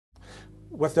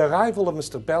With the arrival of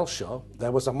Mr. Belshaw,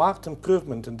 there was a marked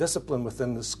improvement in discipline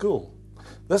within the school.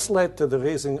 This led to the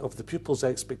raising of the pupils'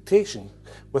 expectation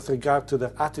with regard to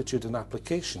their attitude and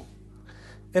application.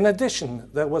 In addition,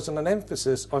 there was an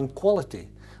emphasis on quality,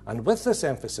 and with this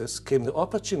emphasis came the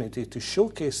opportunity to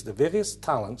showcase the various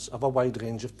talents of a wide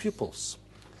range of pupils.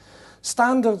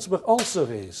 Standards were also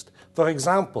raised. For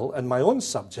example, in my own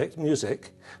subject,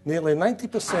 music, nearly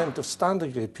 90% of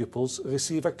standard grade pupils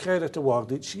receive a credit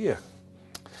award each year.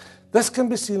 This can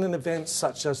be seen in events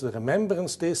such as the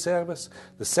Remembrance Day service,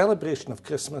 the celebration of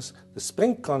Christmas, the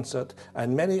Spring Concert,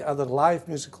 and many other live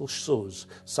musical shows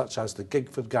such as the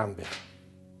Gigford Gambit.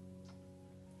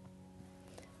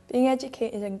 Being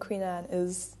educated in Queen Anne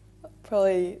is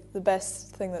probably the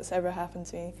best thing that's ever happened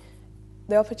to me.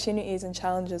 The opportunities and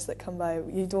challenges that come by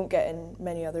you don't get in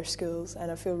many other schools,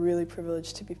 and I feel really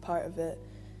privileged to be part of it.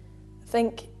 I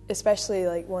think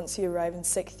especially once you arrive in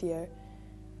 6th year,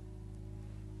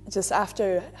 just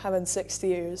after having 6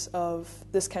 years of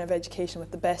this kind of education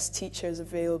with the best teachers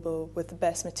available, with the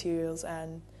best materials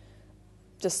and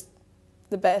just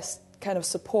the best kind of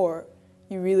support,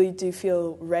 you really do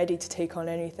feel ready to take on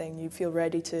anything. You feel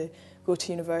ready to go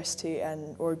to university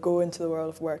or go into the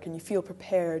world of work, and you feel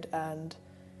prepared and,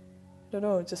 I don't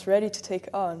know, just ready to take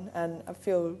it on. And I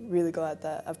feel really glad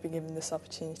that I've been given this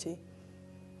opportunity.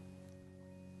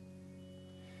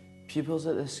 Pupils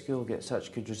at this school get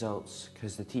such good results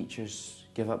because the teachers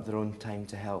give up their own time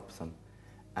to help them,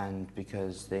 and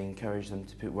because they encourage them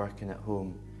to put work in at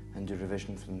home and do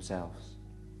revision for themselves.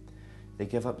 They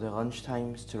give up their lunch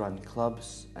times to run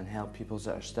clubs and help pupils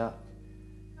that are stuck,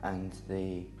 and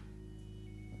they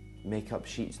make up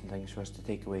sheets and things for us to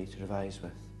take away to revise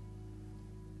with.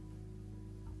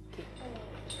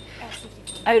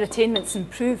 Our attainment's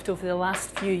improved over the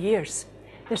last few years.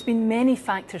 There's been many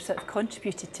factors that have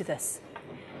contributed to this.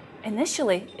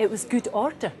 Initially, it was good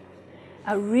order,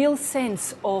 a real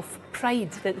sense of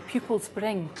pride that the pupils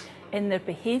bring in their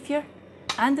behaviour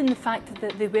and in the fact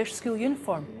that they wear school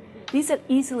uniform. These are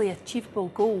easily achievable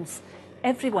goals.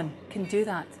 Everyone can do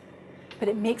that. But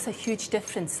it makes a huge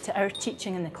difference to our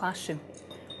teaching in the classroom.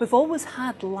 We've always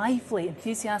had lively,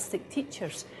 enthusiastic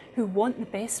teachers who want the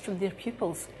best from their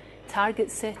pupils.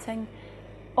 Target setting,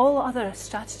 all other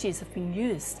strategies have been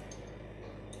used.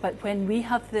 But when we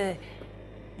have the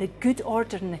good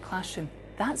order in the classroom,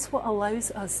 that's what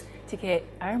allows us to get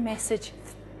our message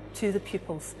to the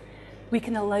pupils. We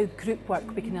can allow group work,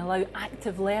 we can allow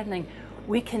active learning,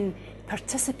 we can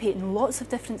participate in lots of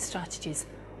different strategies,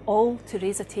 all to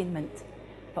raise attainment,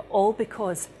 but all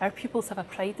because our pupils have a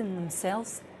pride in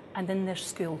themselves and in their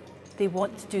school. They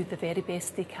want to do the very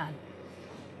best they can.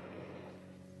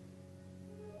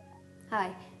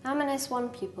 Hi, I'm an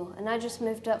S1 pupil and I just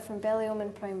moved up from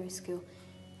Ballyoman Primary School.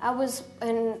 I was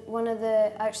in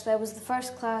I was the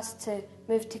first class to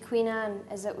move to Queen Anne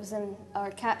as it was in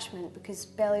our catchment, because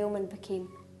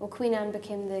Queen Anne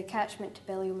became the catchment to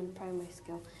Ballyoman Primary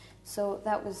School. So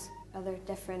that was rather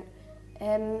different.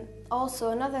 Also,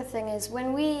 another thing is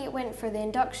when we went for the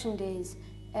induction days,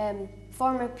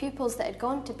 former pupils that had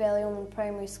gone to Ballyoman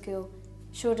Primary School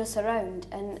showed us around,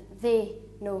 and they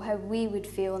know how we would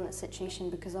feel in that situation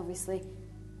because obviously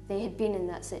they had been in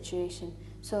that situation.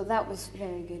 So that was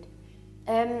very good.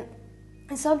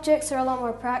 The subjects are a lot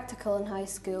more practical in high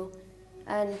school,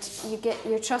 and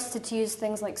you're trusted to use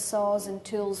things like saws and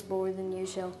tools more than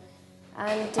usual.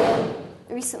 And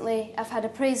recently I've had a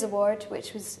praise award,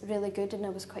 which was really good, and I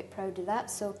was quite proud of that,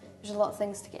 so there's a lot of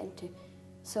things to get into.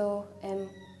 So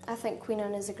I think Queen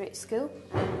Anne is a great school,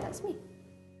 and that's me.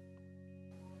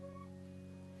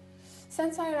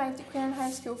 Since I arrived at Queen Anne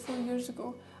High School 4 years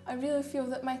ago, I really feel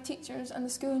that my teachers and the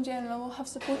school in general have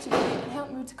supported me and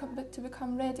helped me to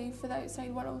become ready for the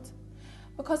outside world.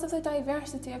 Because of the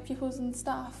diversity of pupils and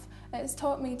staff, it has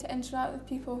taught me to interact with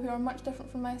people who are much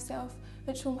different from myself,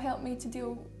 which will help me to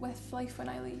deal with life when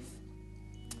I leave.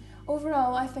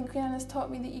 Overall, I think Queen Anne has taught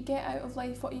me that you get out of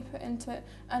life what you put into it,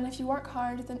 and if you work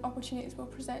hard, then opportunities will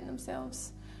present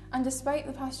themselves. And despite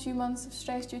the past few months of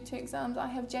stress due to exams, I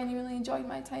have genuinely enjoyed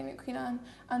my time at Queen Anne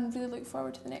and really look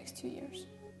forward to the next 2 years.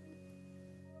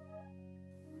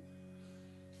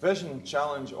 Vision,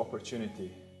 challenge,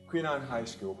 opportunity. Queen Anne High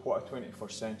School, what a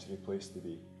 21st century place to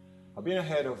be. I've been a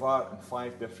head of art in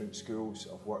 5 different schools.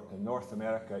 I've worked in North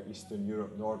America, Eastern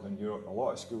Europe, Northern Europe, a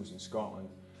lot of schools in Scotland.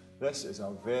 This is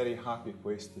a very happy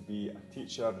place to be a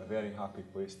teacher, a very happy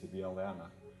place to be a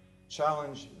learner.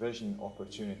 Challenge, vision,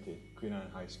 opportunity. Queen Anne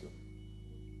High School.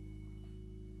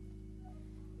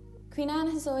 Queen Anne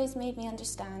has always made me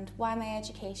understand why my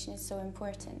education is so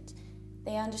important.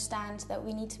 They understand that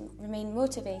we need to remain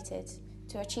motivated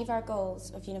to achieve our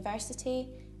goals of university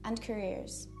and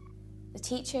careers. The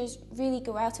teachers really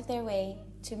go out of their way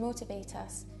to motivate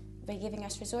us by giving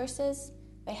us resources,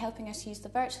 by helping us use the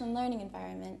virtual learning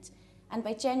environment, and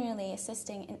by generally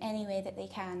assisting in any way that they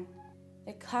can.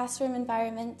 The classroom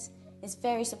environment is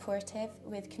very supportive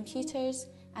with computers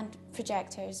and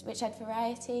projectors which add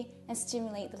variety and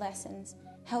stimulate the lessons,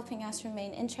 helping us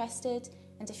remain interested,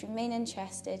 and if you remain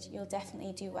interested, you'll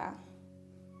definitely do well.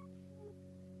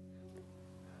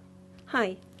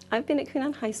 Hi, I've been at Queen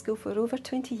Anne High School for over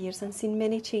 20 years and seen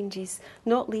many changes,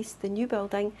 not least the new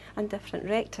building and different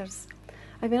rectors.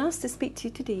 I've been asked to speak to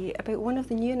you today about one of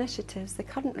the new initiatives the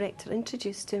current rector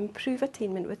introduced to improve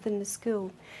attainment within the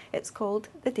school. It's called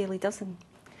the Daily Dozen.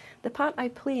 The part I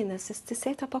play in this is to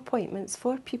set up appointments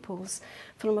for pupils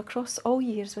from across all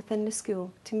years within the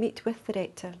school to meet with the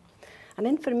rector. An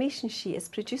information sheet is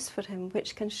produced for him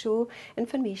which can show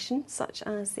information such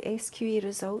as the SQA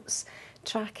results,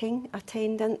 tracking,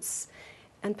 attendance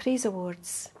and praise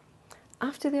awards.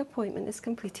 After the appointment is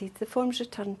completed, the form's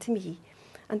returned to me,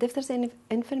 and if there's any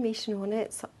information on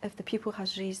it, if the pupil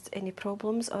has raised any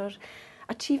problems or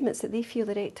achievements that they feel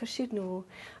the rector should know,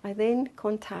 I then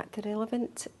contact the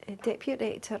relevant deputy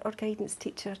rector or guidance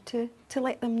teacher to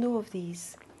let them know of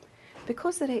these.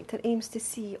 Because the rector aims to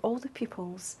see all the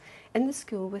pupils in the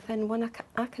school within one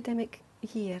academic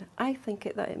year, I think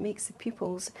that it makes the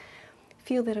pupils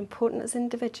feel they're important as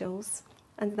individuals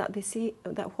and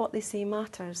that what they say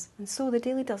matters. And so the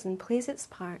Daily Dozen plays its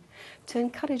part to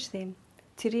encourage them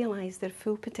to realise their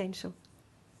full potential.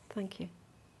 Thank you.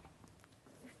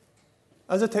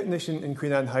 As a technician in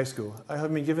Queen Anne High School, I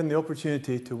have been given the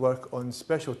opportunity to work on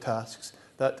special tasks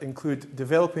that include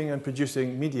developing and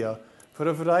producing media for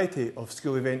a variety of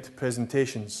school event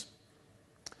presentations.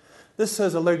 This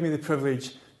has allowed me the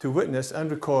privilege to witness and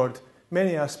record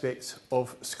many aspects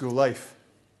of school life.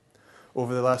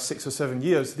 Over the last 6 or 7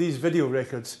 years, these video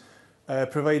records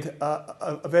provide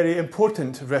a very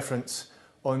important reference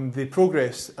on the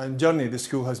progress and journey the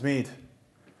school has made.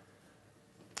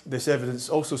 This evidence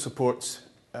also supports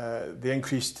the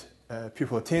increased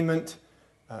pupil attainment,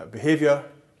 behaviour,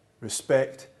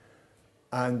 respect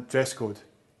and dress code,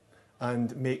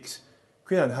 and makes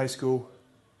Queen Anne High School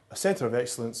a centre of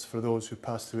excellence for those who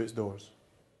pass through its doors.